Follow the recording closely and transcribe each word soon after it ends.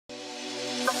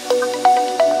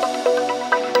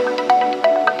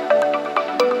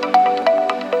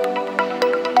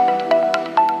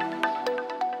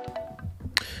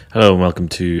Hello and welcome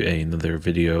to another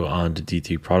video on the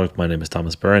D3 product. My name is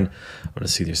Thomas Byrne. I'm a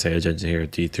senior sales engineer here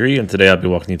at D3, and today I'll be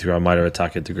walking you through our MITRE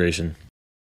ATT&CK integration.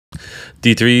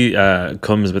 D3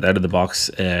 comes with out of the box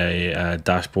a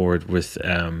dashboard with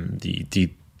the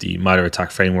MITRE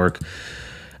ATT&CK framework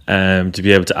to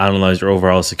be able to analyze your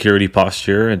overall security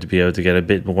posture and to be able to get a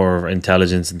bit more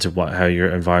intelligence into how your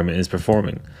environment is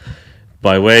performing.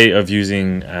 By way of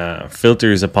using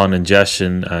filters upon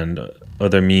ingestion and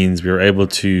other means, we were able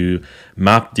to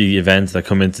map the events that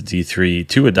come into D3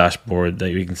 to a dashboard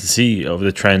that we can see over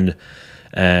the trend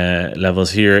levels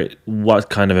here,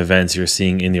 what kind of events you're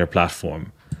seeing in your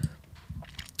platform.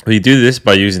 We do this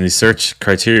by using the search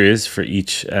criteria for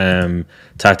each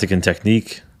tactic and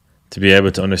technique to be able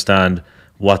to understand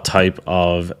what type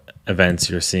of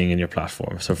events you're seeing in your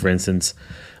platform. So for instance,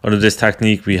 under this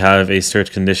technique, we have a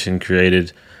search condition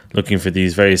created looking for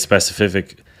these very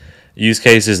specific use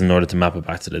cases in order to map it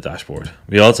back to the dashboard.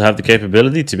 We also have the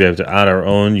capability to be able to add our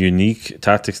own unique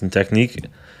tactics and technique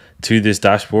to this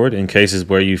dashboard in cases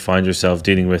where you find yourself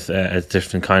dealing with a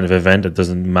different kind of event that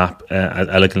doesn't map as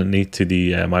elegantly to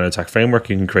the MITRE ATT&CK framework.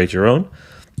 You can create your own.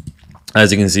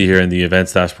 As you can see here in the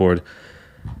events dashboard,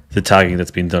 the tagging that's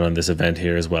been done on this event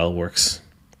here as well works.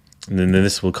 And then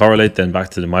this will correlate then back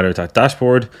to the MITRE ATT&CK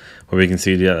dashboard, where we can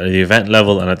see the event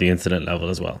level and at the incident level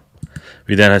as well.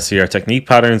 We then see our technique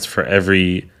patterns for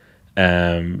every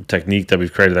technique that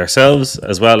we've created ourselves,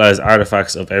 as well as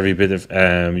artifacts of every bit of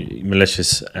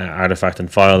malicious artifact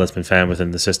and file that's been found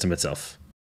within the system itself.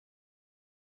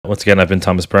 Once again, I've been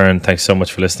Thomas Byrne. Thanks so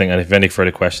much for listening, and if you have any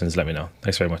further questions, let me know.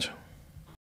 Thanks very much.